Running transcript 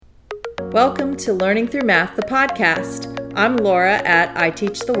Welcome to Learning Through Math, the podcast. I'm Laura at I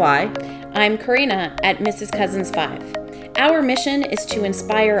Teach the Y. I'm Karina at Mrs. Cousins 5. Our mission is to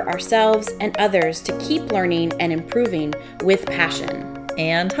inspire ourselves and others to keep learning and improving with passion.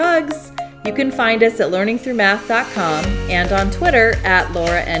 And hugs! You can find us at learningthroughmath.com and on Twitter at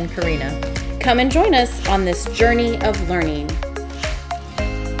Laura and Karina. Come and join us on this journey of learning.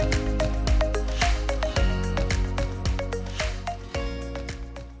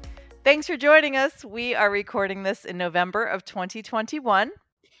 Thanks for joining us. We are recording this in November of 2021.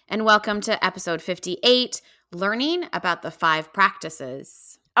 And welcome to episode 58, Learning About the 5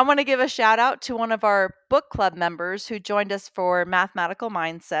 Practices. I want to give a shout out to one of our book club members who joined us for Mathematical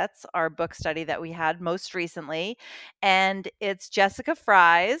Mindsets, our book study that we had most recently. And it's Jessica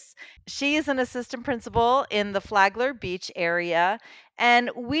Fries. She is an assistant principal in the Flagler Beach area. And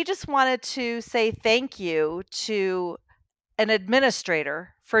we just wanted to say thank you to an administrator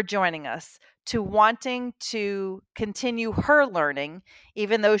for joining us, to wanting to continue her learning,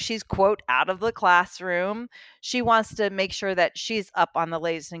 even though she's, quote, out of the classroom. She wants to make sure that she's up on the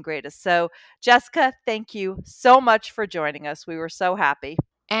latest and greatest. So, Jessica, thank you so much for joining us. We were so happy.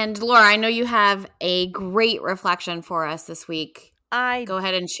 And Laura, I know you have a great reflection for us this week. Go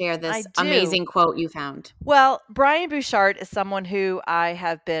ahead and share this amazing quote you found. Well, Brian Bouchard is someone who I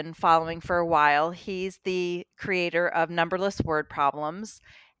have been following for a while. He's the creator of Numberless Word Problems.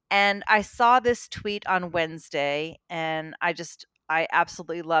 And I saw this tweet on Wednesday, and I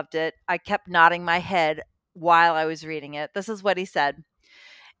absolutely loved it. I kept nodding my head while I was reading it. This is what he said.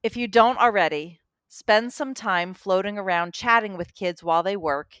 If you don't already, spend some time floating around chatting with kids while they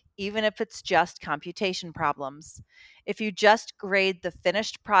work, even if it's just computation problems. If you just grade the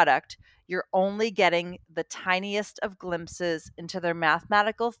finished product, you're only getting the tiniest of glimpses into their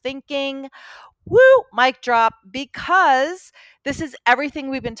mathematical thinking. Woo, mic drop, because this is everything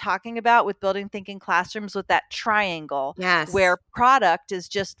we've been talking about with building thinking classrooms with that triangle, yes, where product is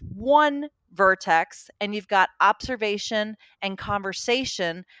just one vertex and you've got observation and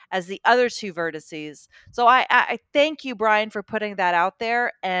conversation as the other two vertices. So I thank you, Brian, for putting that out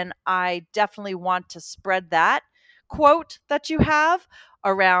there. And I definitely want to spread that quote that you have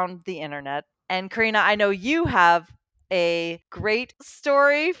around the internet. And Karina, I know you have a great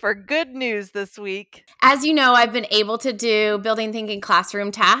story for good news this week. As you know, I've been able to do building thinking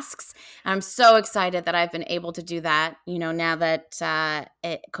classroom tasks. I'm so excited that I've been able to do that, now that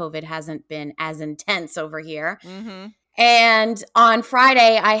COVID hasn't been as intense over here. Mm-hmm. And on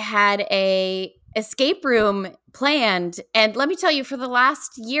Friday, I had a escape room planned. And let me tell you, for the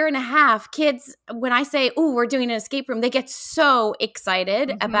last year and a half, kids, when I say, "Oh, we're doing an escape room," they get so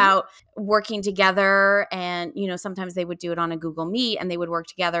excited about working together. And, sometimes they would do it on a Google Meet and they would work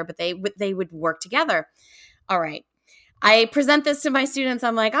together, but they would work together. All right. I present this to my students.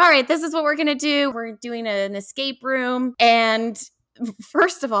 I'm like, all right, this is what we're going to do. We're doing an escape room. And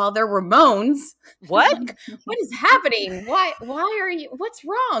first of all, there were moans. What? Like, what is happening? Why are you, what's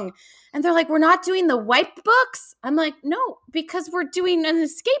wrong? And they're like, we're not doing the white books. I'm like, no, because we're doing an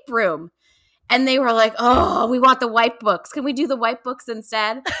escape room. And they were like, oh, we want the white books. Can we do the white books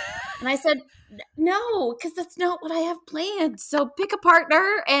instead? And I said, no, because that's not what I have planned. So pick a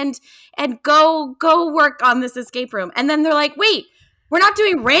partner and go work on this escape room. And then they're like, wait, we're not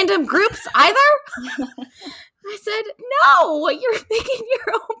doing random groups either? I said, no, you're picking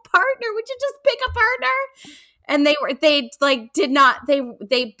your own partner. Would you just pick a partner? And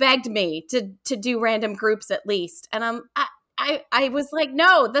they begged me to do random groups at least. And I was like,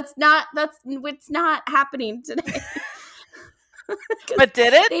 no, it's not happening today. But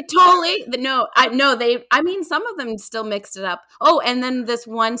did it? They totally, some of them still mixed it up. Oh, and then this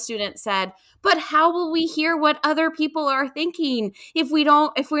one student said, but how will we hear what other people are thinking if we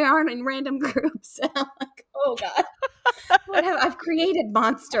aren't in random groups? And I'm like, oh God, I've created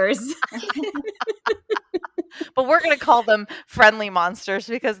monsters. But we're going to call them friendly monsters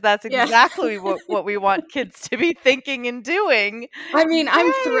because that's exactly what we want kids to be thinking and doing. I mean,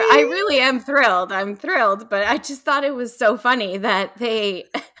 I really am thrilled. I'm thrilled, but I just thought it was so funny that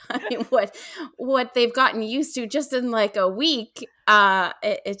what they've gotten used to just in like a week.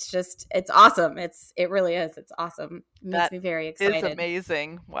 It's awesome. It really is. It's awesome. It makes me very excited. It's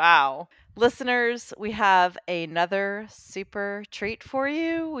amazing. Wow. Listeners, we have another super treat for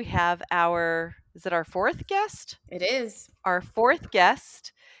you. We have is it our fourth guest? It is. Our fourth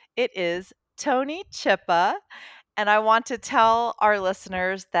guest. It is Tony Chippa. And I want to tell our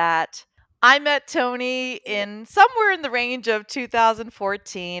listeners that I met Tony somewhere in the range of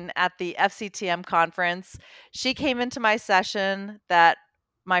 2014 at the FCTM conference. She came into my session that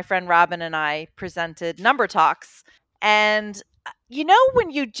my friend Robin and I presented Number Talks. And when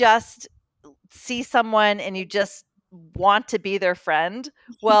you just see someone and you just want to be their friend.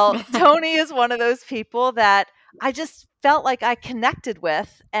 Well, Tony is one of those people that I just felt like I connected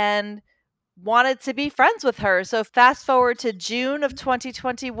with and wanted to be friends with her. So fast forward to June of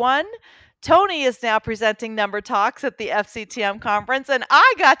 2021. Tony is now presenting Number Talks at the FCTM conference, and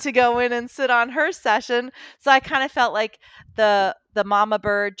I got to go in and sit on her session. So I kind of felt like the mama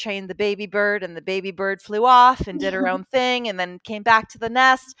bird trained the baby bird, and the baby bird flew off and did her own thing, and then came back to the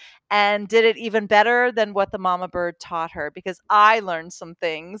nest and did it even better than what the mama bird taught her, because I learned some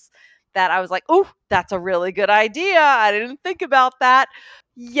things that I was like, "Ooh, that's a really good idea. I didn't think about that."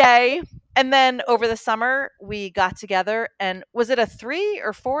 Yay. And then over the summer, we got together, and was it a 3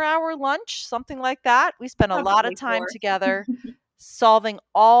 or 4 hour lunch? Something like that. We spent a lot of Probably time 4. together solving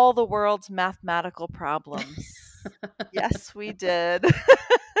all the world's mathematical problems. Yes, we did.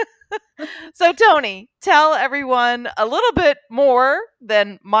 So, Tony, tell everyone a little bit more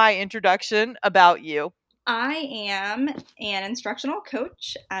than my introduction about you. I am an instructional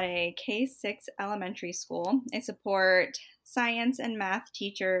coach at a K-6 elementary school. I support science and math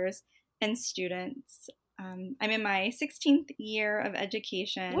teachers and students. I'm in my 16th year of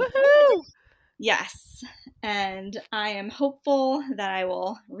education. Woohoo! Yes, and I am hopeful that I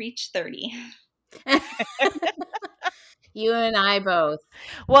will reach 30. You and I both.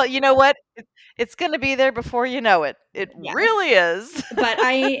 Well, you know what? It's going to be there before you know it. It Yes. really is. But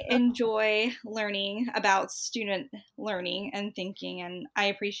I enjoy learning about student learning and thinking, and I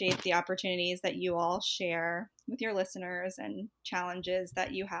appreciate the opportunities that you all share with your listeners and challenges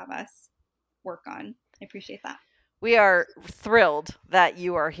that you have us work on. I appreciate that. We are thrilled that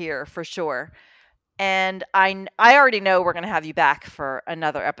you are here for sure. And I already know we're going to have you back for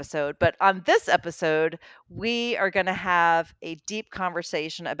another episode. But on this episode, we are going to have a deep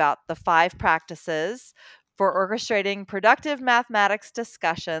conversation about the 5 practices for orchestrating productive mathematics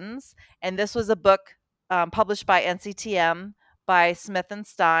discussions. And this was a book published by NCTM by Smith and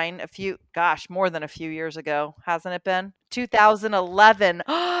Stein more than a few years ago, hasn't it been? 2011.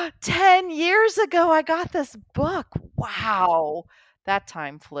 10 years ago, I got this book. Wow. That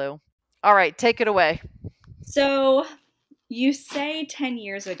time flew. All right, take it away. So you say 10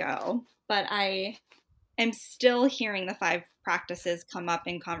 years ago, but I am still hearing the 5 practices come up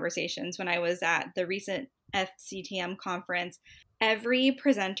in conversations. When I was at the recent FCTM conference, every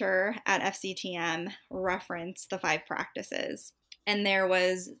presenter at FCTM referenced the 5 practices. And there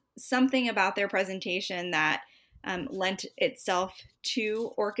was something about their presentation that lent itself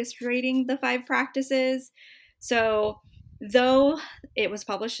to orchestrating the 5 practices. So though it was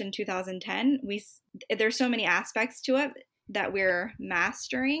published in 2010, there's so many aspects to it that we're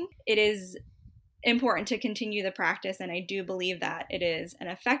mastering. It is important to continue the practice, and I do believe that it is an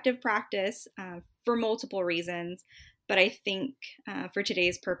effective practice for multiple reasons. But I think for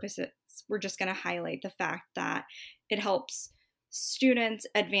today's purposes, we're just going to highlight the fact that it helps students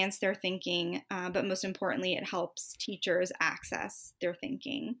advance their thinking, but most importantly, it helps teachers access their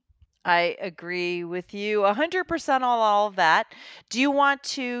thinking. I agree with you 100% on all of that. Do you want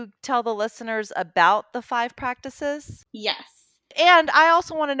to tell the listeners about the 5 practices? Yes. And I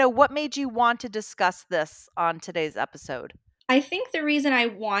also want to know what made you want to discuss this on today's episode. I think the reason I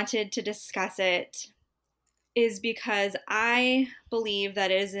wanted to discuss it is because I believe that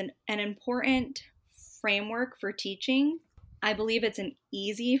it is an important framework for teaching. I believe it's an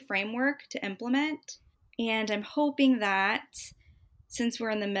easy framework to implement. And I'm hoping that since we're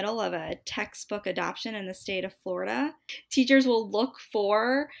in the middle of a textbook adoption in the state of Florida, teachers will look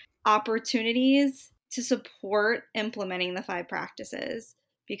for opportunities to support implementing the 5 practices,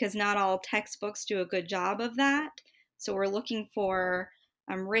 because not all textbooks do a good job of that. So we're looking for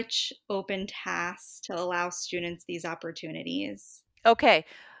rich, open tasks to allow students these opportunities. Okay.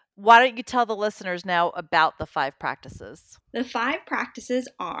 Why don't you tell the listeners now about the 5 practices? The 5 practices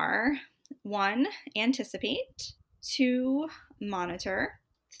are 1, anticipate, 2, monitor,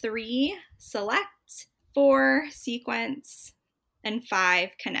 3, select, 4, sequence, and 5,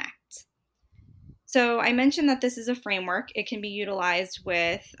 connect. So I mentioned that this is a framework. It can be utilized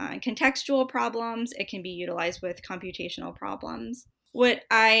with contextual problems. It can be utilized with computational problems. What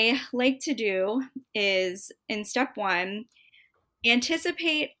I like to do is, in step 1,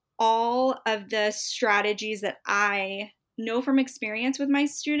 anticipate all of the strategies that I know from experience with my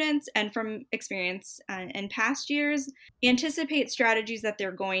students and from experience in past years. Anticipate strategies that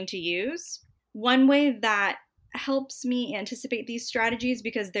they're going to use. One way that helps me anticipate these strategies,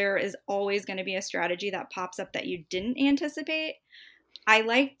 because there is always going to be a strategy that pops up that you didn't anticipate, I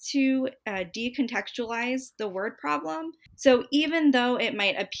like to decontextualize the word problem. So even though it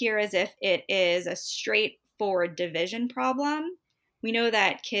might appear as if it is a straightforward division problem, We know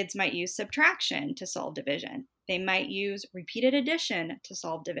that kids might use subtraction to solve division. They might use repeated addition to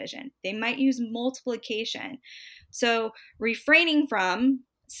solve division. They might use multiplication. So refraining from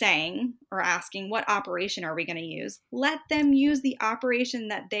saying or asking, what operation are we going to use? Let them use the operation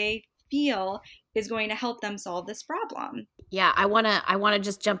that they feel is going to help them solve this problem. Yeah, I want to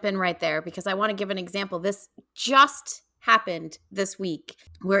just jump in right there because I want to give an example. This just happened this week.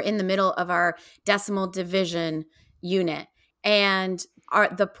 We're in the middle of our decimal division unit, and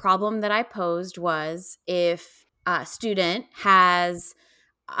the problem that I posed was if a student has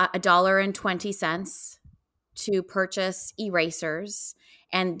 $1.20 to purchase erasers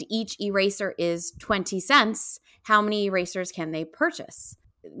and each eraser is 20 cents, how many erasers can they purchase?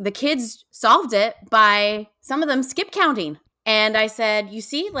 The kids solved it by some of them skip counting. And I said, you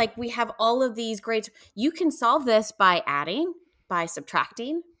see, like we have all of these great, you can solve this by adding, by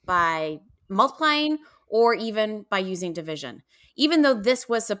subtracting, by multiplying, or even by using division. Even though this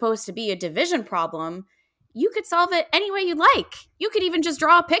was supposed to be a division problem, you could solve it any way you like. You could even just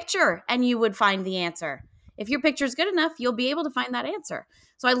draw a picture and you would find the answer. If your picture is good enough, you'll be able to find that answer.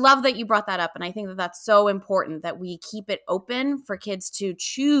 So I love that you brought that up. And I think that that's so important that we keep it open for kids to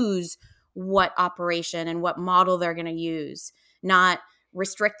choose what operation and what model they're going to use, not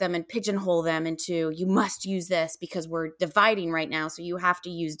restrict them and pigeonhole them into, you must use this because we're dividing right now, so you have to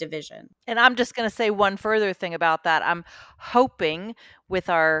use division. And I'm just going to say one further thing about that. I'm hoping with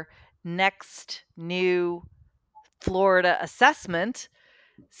our next new Florida assessment,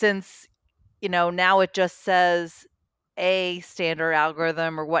 since, now it just says a standard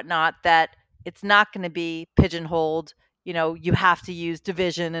algorithm or whatnot, that it's not going to be pigeonholed. You have to use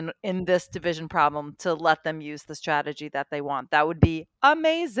division in this division problem to let them use the strategy that they want. That would be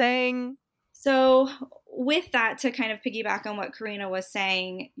amazing. So with that, to kind of piggyback on what Karina was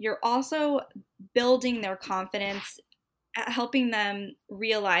saying, you're also building their confidence, helping them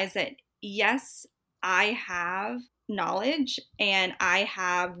realize that, yes, I have knowledge and I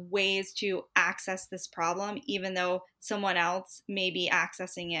have ways to access this problem, even though someone else may be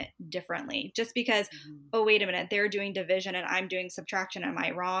accessing it differently. Just because, oh, wait a minute, they're doing division and I'm doing subtraction. Am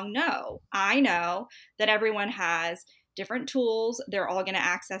I wrong? No, I know that everyone has different tools. They're all going to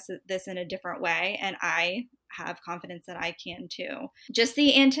access this in a different way. And I have confidence that I can too. Just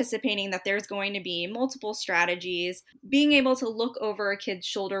the anticipating that there's going to be multiple strategies, being able to look over a kid's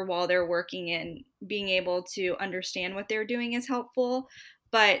shoulder while they're working and being able to understand what they're doing is helpful.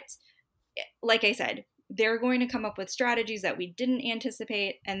 But like I said, they're going to come up with strategies that we didn't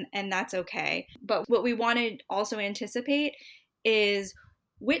anticipate, and that's okay. But what we want to also anticipate is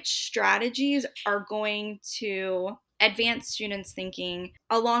which strategies are going to advance students' thinking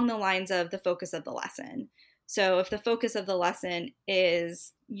along the lines of the focus of the lesson. So if the focus of the lesson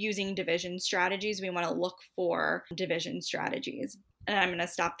is using division strategies, we want to look for division strategies. And I'm going to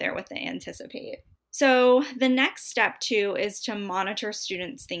stop there with the anticipate. So the next step too is to monitor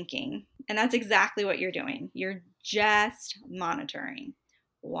students' thinking. And that's exactly what you're doing. You're just monitoring,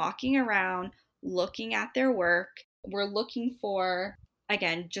 walking around, looking at their work. We're looking for,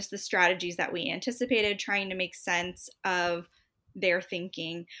 again, just the strategies that we anticipated, trying to make sense of their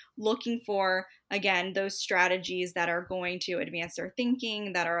thinking, looking for, again, those strategies that are going to advance their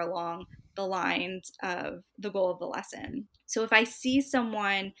thinking, that are along the lines of the goal of the lesson. So if I see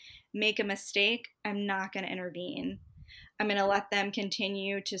someone make a mistake, I'm not going to intervene. I'm going to let them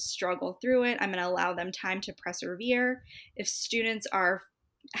continue to struggle through it. I'm going to allow them time to persevere. If students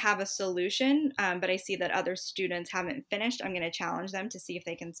have a solution, but I see that other students haven't finished, I'm going to challenge them to see if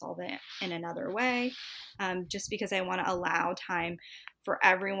they can solve it in another way, just because I want to allow time for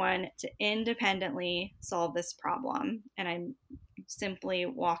everyone to independently solve this problem. And I'm simply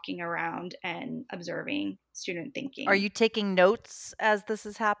walking around and observing student thinking. Are you taking notes as this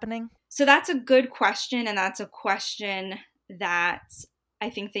is happening? So that's a good question, and that's a question that I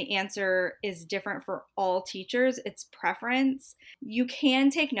think the answer is different for all teachers. It's preference. You can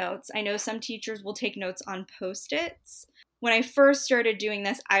take notes. I know some teachers will take notes on Post-its. When I first started doing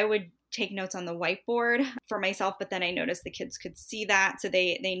this, I would take notes on the whiteboard for myself, but then I noticed the kids could see that, so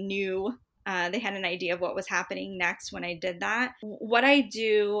they knew, they had an idea of what was happening next when I did that. What I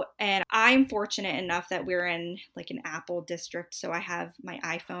do, and I'm fortunate enough that we're in like an Apple district, so I have my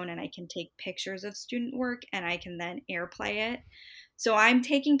iPhone and I can take pictures of student work and I can then AirPlay it. So I'm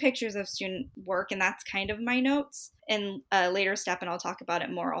taking pictures of student work, and that's kind of my notes. In a later step, and I'll talk about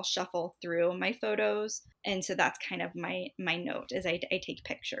it more, I'll shuffle through my photos. And so that's kind of my note, is I take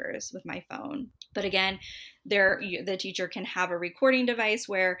pictures with my phone. But again, the teacher can have a recording device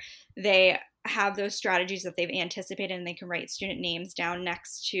where they have those strategies that they've anticipated, and they can write student names down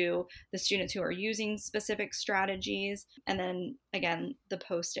next to the students who are using specific strategies. And then again, the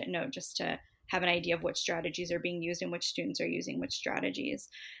post-it note, just to have an idea of which strategies are being used and which students are using which strategies.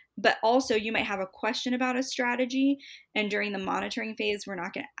 But also you might have a question about a strategy, and during the monitoring phase, we're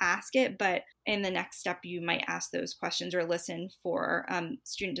not going to ask it, but in the next step, you might ask those questions or listen for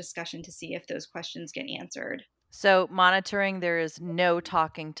student discussion to see if those questions get answered. So monitoring, there is no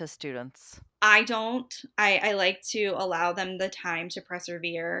talking to students. I don't. I like to allow them the time to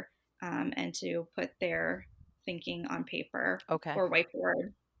persevere and to put their thinking on paper or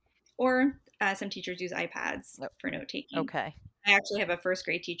whiteboard. Or some teachers use iPads for note taking. Okay. I actually have a first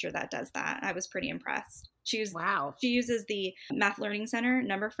grade teacher that does that. I was pretty impressed. She uses the Math Learning Center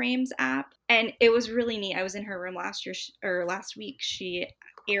Number Frames app, and it was really neat. I was in her room last week. She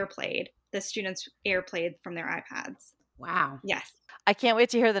the students airplayed from their iPads. Wow. Yes. I can't wait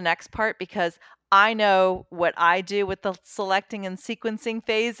to hear the next part, because I know what I do with the selecting and sequencing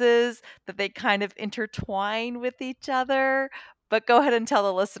phases, that they kind of intertwine with each other. But go ahead and tell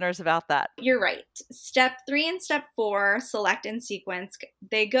the listeners about that. You're right. Step 3 and step 4, select and sequence,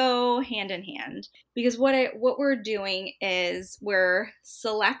 they go hand in hand, because what we're doing is we're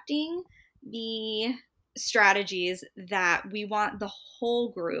selecting the strategies that we want the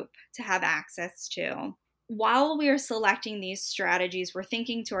whole group to have access to. While we are selecting these strategies, we're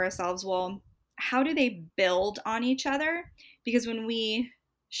thinking to ourselves, well, how do they build on each other? Because when we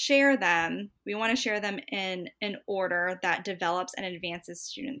share them, we want to share them in an order that develops and advances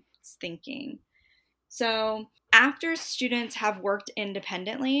students' thinking. So after students have worked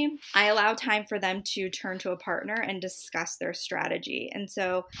independently, I allow time for them to turn to a partner and discuss their strategy. And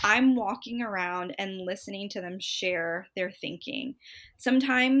so I'm walking around and listening to them share their thinking.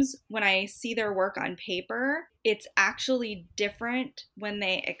 Sometimes when I see their work on paper, it's actually different when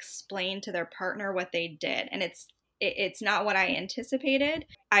they explain to their partner what they did. And it's not what I anticipated.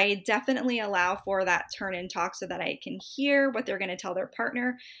 I definitely allow for that turn and talk so that I can hear what they're going to tell their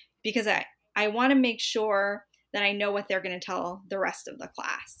partner, because I want to make sure that I know what they're going to tell the rest of the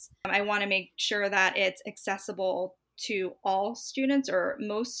class. I want to make sure that it's accessible to all students or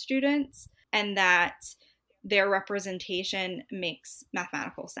most students, and that their representation makes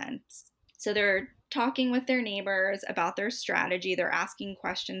mathematical sense. So they're talking with their neighbors about their strategy. They're asking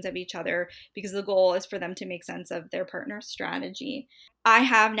questions of each other, because the goal is for them to make sense of their partner's strategy. I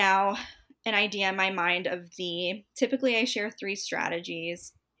have now an idea in my mind of typically I share 3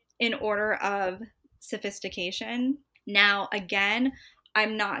 strategies in order of sophistication. Now, again,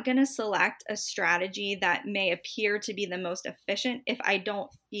 I'm not going to select a strategy that may appear to be the most efficient if I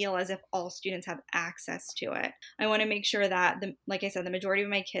don't feel as if all students have access to it. I want to make sure that, like I said, the majority of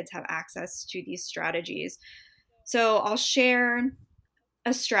my kids have access to these strategies. So I'll share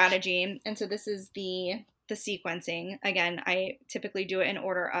a strategy. And so this is the sequencing. Again, I typically do it in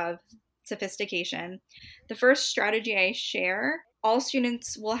order of sophistication. The first strategy I share, all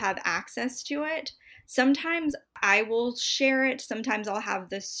students will have access to it. Sometimes I will share it. Sometimes I'll have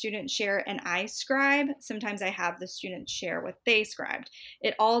the student share and I scribe. Sometimes I have the student share what they scribed.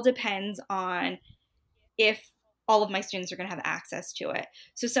 It all depends on if all of my students are going to have access to it.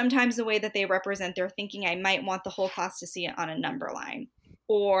 So sometimes the way that they represent their thinking, I might want the whole class to see it on a number line.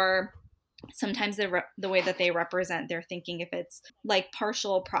 Or sometimes the way that they represent their thinking, if it's like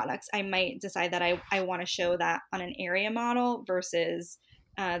partial products, I might decide that I want to show that on an area model versus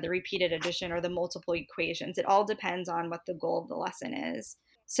the repeated addition or the multiple equations. It all depends on what the goal of the lesson is.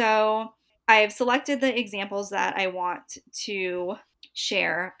 So I've selected the examples that I want to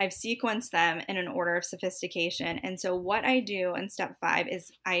share. I've sequenced them in an order of sophistication. And so what I do in step 5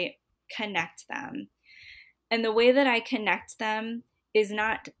 is I connect them. And the way that I connect them is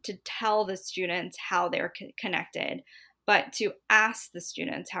not to tell the students how they're connected, but to ask the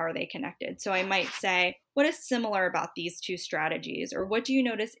students how are they connected. So I might say, what is similar about these 2 strategies? Or what do you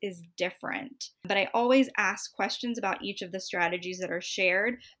notice is different? But I always ask questions about each of the strategies that are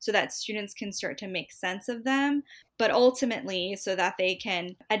shared so that students can start to make sense of them, but ultimately so that they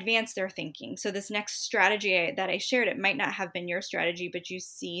can advance their thinking. So this next strategy that I shared, it might not have been your strategy, but you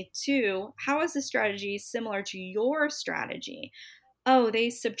see too, how is the strategy similar to your strategy? Oh, they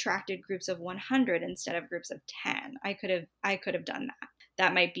subtracted groups of 100 instead of groups of 10. I could have done that.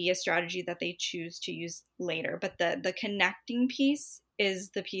 That might be a strategy that they choose to use later. But the connecting piece is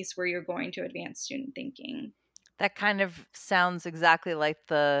the piece where you're going to advance student thinking. That kind of sounds exactly like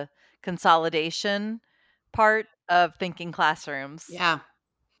the consolidation part of thinking classrooms. Yeah.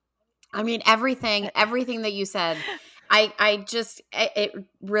 I mean, everything that you said, it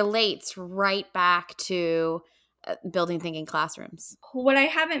relates right back to building thinking classrooms. What I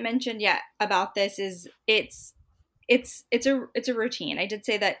haven't mentioned yet about this is it's a routine. I did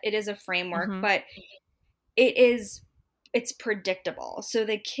say that it is a framework, but it's predictable. So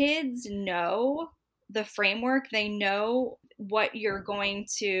the kids know the framework, they know what you're going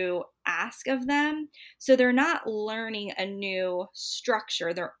to ask of them. So they're not learning a new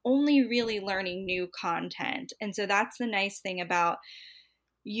structure. They're only really learning new content. And so that's the nice thing about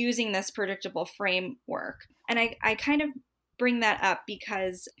using this predictable framework. And I kind of bring that up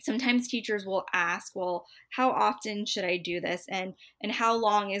because sometimes teachers will ask, well, how often should I do this? And how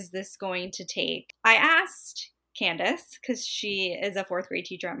long is this going to take? I asked Candace, because she is a 4th grade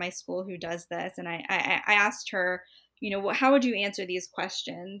teacher at my school who does this. And I asked her, how would you answer these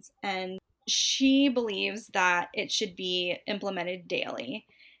questions? And she believes that it should be implemented daily.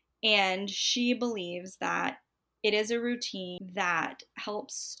 And she believes that it is a routine that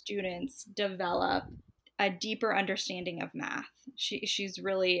helps students develop a deeper understanding of math. She's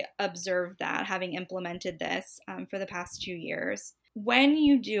really observed that, having implemented this for the past 2 years. When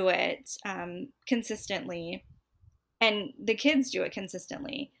you do it consistently, and the kids do it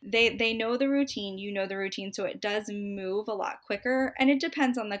consistently, they know the routine, you know the routine, so it does move a lot quicker, and it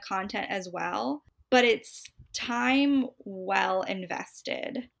depends on the content as well, but it's time well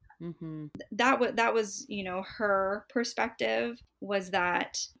invested. Mm-hmm. That was her perspective, was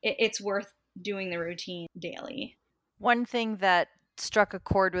that it's worth doing the routine daily. One thing that struck a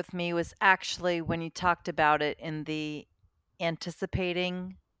chord with me was actually when you talked about it in the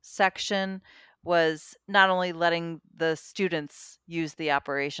anticipating section, was not only letting the students use the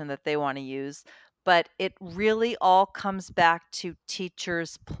operation that they want to use, but it really all comes back to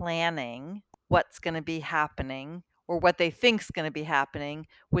teachers planning what's going to be happening or what they think is going to be happening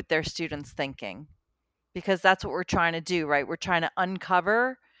with their students' thinking. Because that's what we're trying to do, right? We're trying to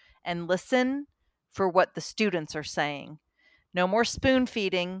uncover and listen for what the students are saying. No more spoon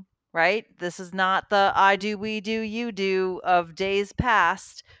feeding, right? This is not the I do, we do, you do of days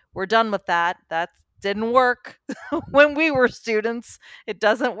past. We're done with that. That didn't work when we were students. It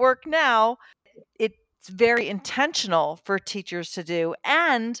doesn't work now. It's very intentional for teachers to do,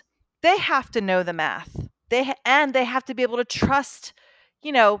 and they have to know the math. They have to be able to trust,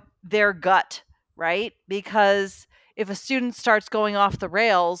 their gut, right? Because if a student starts going off the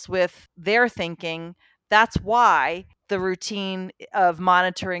rails with their thinking, that's why the routine of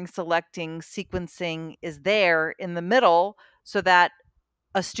monitoring, selecting, sequencing is there in the middle, so that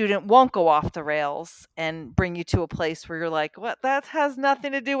a student won't go off the rails and bring you to a place where you're like, what? That has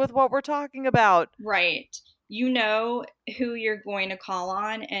nothing to do with what we're talking about. Right. You know who you're going to call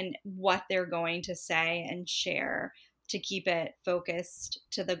on and what they're going to say and share to keep it focused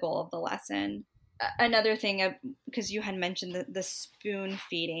to the goal of the lesson. Another thing, because you had mentioned the spoon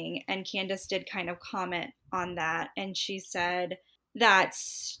feeding, and Candace did kind of comment on that, and she said that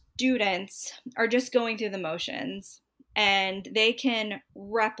students are just going through the motions and they can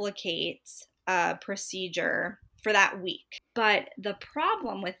replicate a procedure for that week. But the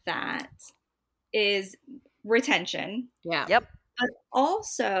problem with that is retention. Yeah. Yep. But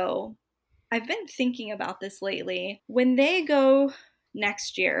also, I've been thinking about this lately. When they go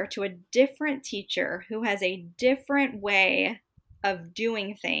next year to a different teacher who has a different way of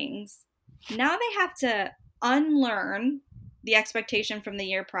doing things, now they have to unlearn the expectation from the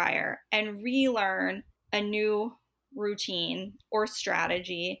year prior and relearn a new routine or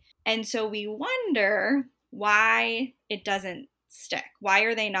strategy. And so we wonder why it doesn't stick. Why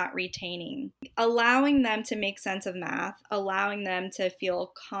are they not retaining? Allowing them to make sense of math, allowing them to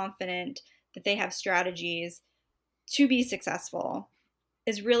feel confident that they have strategies to be successful,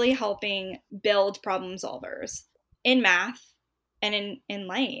 is really helping build problem solvers in math and in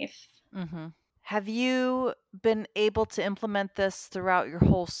life. Mm-hmm. Have you been able to implement this throughout your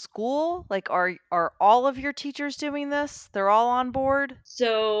whole school? Like, are all of your teachers doing this? They're all on board?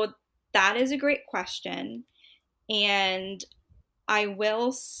 So that is a great question. And I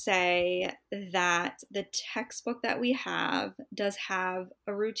will say that the textbook that we have does have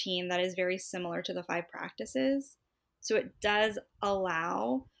a routine that is very similar to the 5 practices. So it does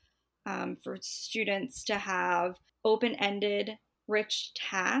allow for students to have open-ended, rich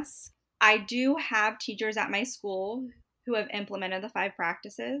tasks. I do have teachers at my school who have implemented the 5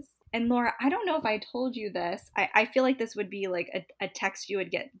 practices. And Laura, I don't know if I told you this. I feel like this would be like a text you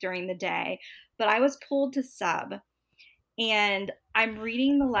would get during the day. But I was pulled to sub, and I'm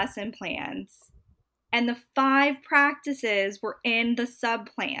reading the lesson plans, and the 5 practices were in the sub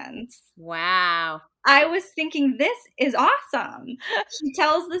plans. Wow. I was thinking, this is awesome. She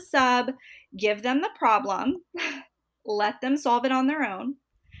tells the sub, give them the problem, let them solve it on their own,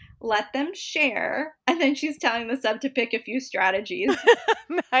 let them share, and then she's telling the sub to pick a few strategies.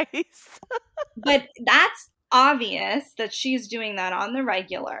 Nice. But that's obvious that she's doing that on the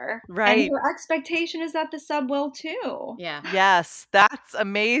regular. Right. And her expectation is that the sub will too. Yeah. Yes, that's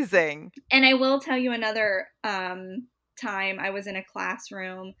amazing. And I will tell you another time I was in a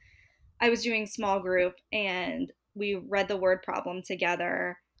classroom. I was doing small group and we read the word problem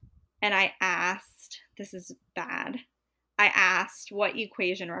together. And I asked, this is bad. I asked what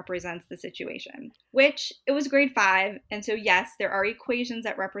equation represents the situation, which it was grade 5. And so, yes, there are equations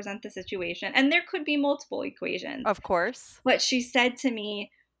that represent the situation, and there could be multiple equations. Of course. But she said to me,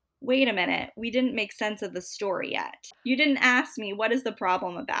 wait a minute, we didn't make sense of the story yet. You didn't ask me, what is the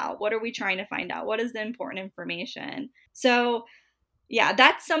problem about? What are we trying to find out? What is the important information? So, yeah,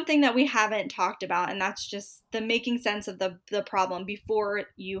 that's something that we haven't talked about. And that's just the making sense of the problem before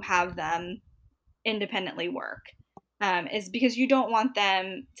you have them independently work. Is because you don't want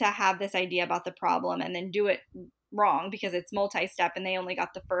them to have this idea about the problem and then do it wrong because it's multi-step and they only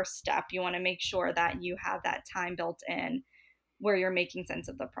got the first step. You want to make sure that you have that time built in where you're making sense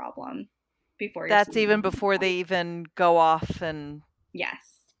of the problem before you're That's even before they even go off and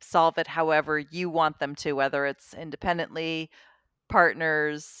yes, solve it however you want them to, whether it's independently,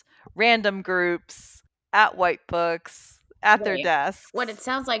 partners, random groups, at white books, at their Right. desks. What it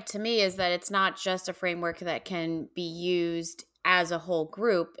sounds like to me is that it's not just a framework that can be used as a whole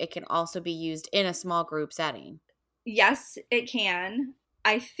group. It can also be used in a small group setting. Yes, it can.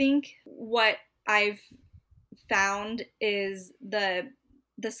 I think what I've found is the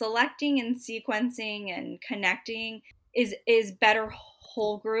selecting and sequencing and connecting is better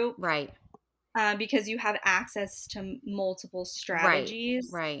whole group, Right. because you have access to multiple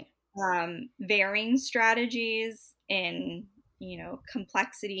strategies, Right. varying strategies in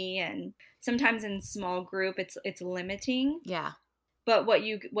complexity, and sometimes in small group it's limiting. Yeah. But what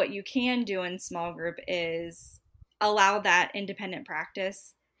you can do in small group is allow that independent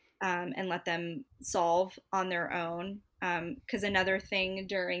practice, and let them solve on their own. Because another thing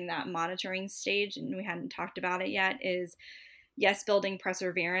during that monitoring stage, and we hadn't talked about it yet, is yes, building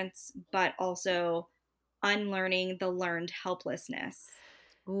perseverance, but also unlearning the learned helplessness.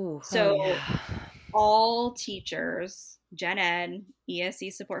 Ooh. So Yeah. all teachers, gen ed, ESE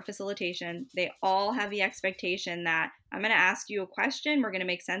support facilitation, they all have the expectation that I'm going to ask you a question, we're going to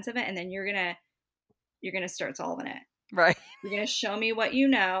make sense of it, and then you're going to start solving it. Right. You're going to show me what you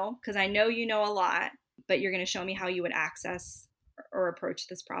know, because I know you know a lot, but you're going to show me how you would access or approach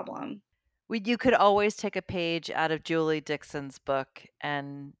this problem. You could always take a page out of Julie Dixon's book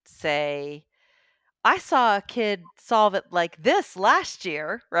and say, I saw a kid solve it like this last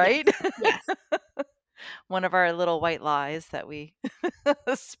year, right? Yes. One of our little white lies that we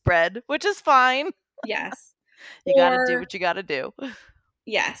spread, which is fine. Yes. You got to do Or- what you got to do.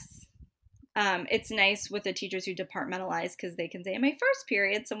 Yes. It's nice with the teachers who departmentalize because they can say, in my first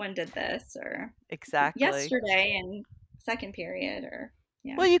period, someone did this, or Exactly. yesterday in second period, or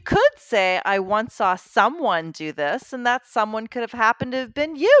yeah. Well, you could say, I once saw someone do this, and that someone could have happened to have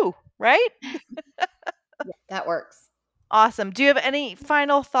been you, right? That works. Awesome. Do you have any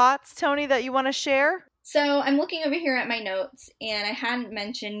final thoughts, Tony, that you want to share? So I'm looking over here at my notes, and I hadn't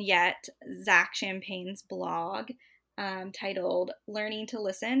mentioned yet Zach Champagne's blog, titled Learning to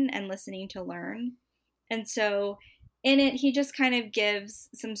Listen and Listening to Learn. And so in it, he just kind of gives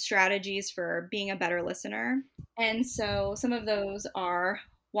some strategies for being a better listener. And so some of those are,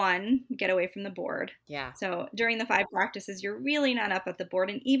 1, get away from the board. Yeah. So during the 5 practices, you're really not up at the board.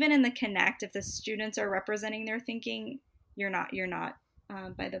 And even in the Connect, if the students are representing their thinking, you're not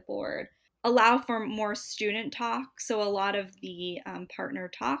by the board. Allow for more student talk. So a lot of the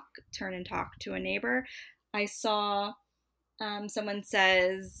partner talk, turn and talk to a neighbor. I saw someone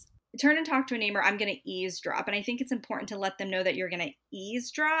says, turn and talk to a neighbor, I'm going to eavesdrop. And I think it's important to let them know that you're going to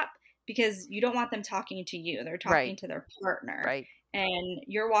eavesdrop, because you don't want them talking to you. They're talking Right. to their partner. Right. And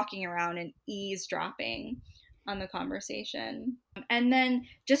you're walking around and eavesdropping on the conversation. And then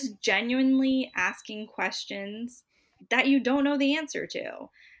just genuinely asking questions that you don't know the answer to,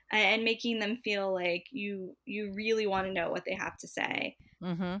 and making them feel like you really want to know what they have to say.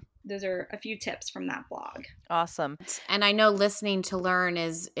 Mm-hmm. Those are a few tips from that blog. Awesome. And I know listening to learn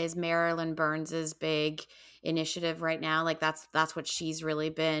is Marilyn Burns's big initiative right now. Like that's what she's really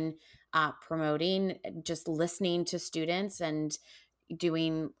been promoting, just listening to students and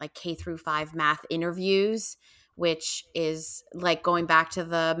doing like K-5 math interviews, which is like going back to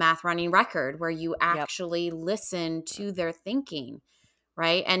the math running record where you actually listen to their thinking,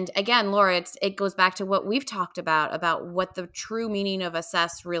 right? And again, Laura, it goes back to what we've talked about what the true meaning of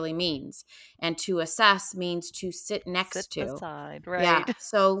assess really means. And to assess means to sit next to. Beside, right? Yeah.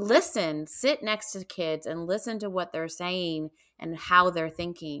 So listen, sit next to kids and listen to what they're saying and how they're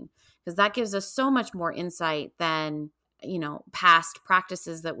thinking, because that gives us so much more insight than, past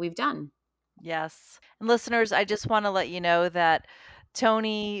practices that we've done. Yes. And listeners, I just want to let you know that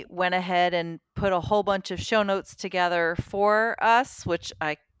Tony went ahead and put a whole bunch of show notes together for us, which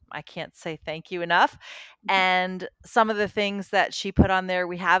I can't say thank you enough. And some of the things that she put on there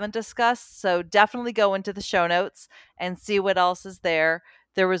we haven't discussed. So definitely go into the show notes and see what else is there.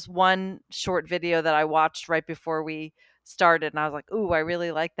 There was one short video that I watched right before we started, and I was like, ooh, I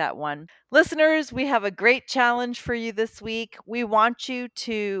really like that one. Listeners, we have a great challenge for you this week. We want you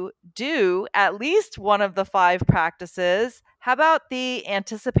to do at least one of the 5 practices. How about the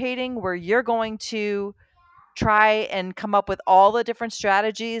anticipating, where you're going to try and come up with all the different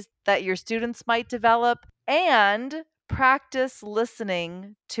strategies that your students might develop, and practice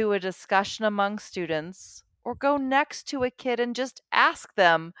listening to a discussion among students, or go next to a kid and just ask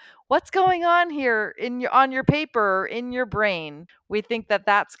them, what's going on here on your paper, in your brain? We think that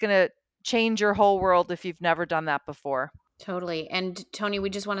that's going to change your whole world if you've never done that before. Totally. And Tony, we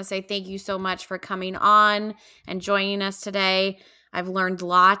just want to say thank you so much for coming on and joining us today. I've learned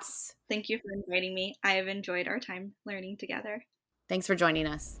lots. Thank you for inviting me. I have enjoyed our time learning together. Thanks for joining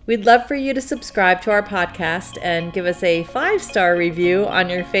us. We'd love for you to subscribe to our podcast and give us a 5-star review on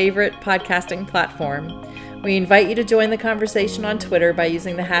your favorite podcasting platform. We invite you to join the conversation on Twitter by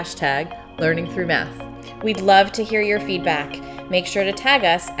using the hashtag #LearningThroughMath. We'd love to hear your feedback. Make sure to tag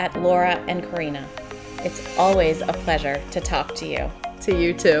us at Laura and Karina. It's always a pleasure to talk to you. To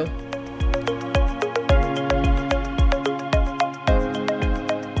you too.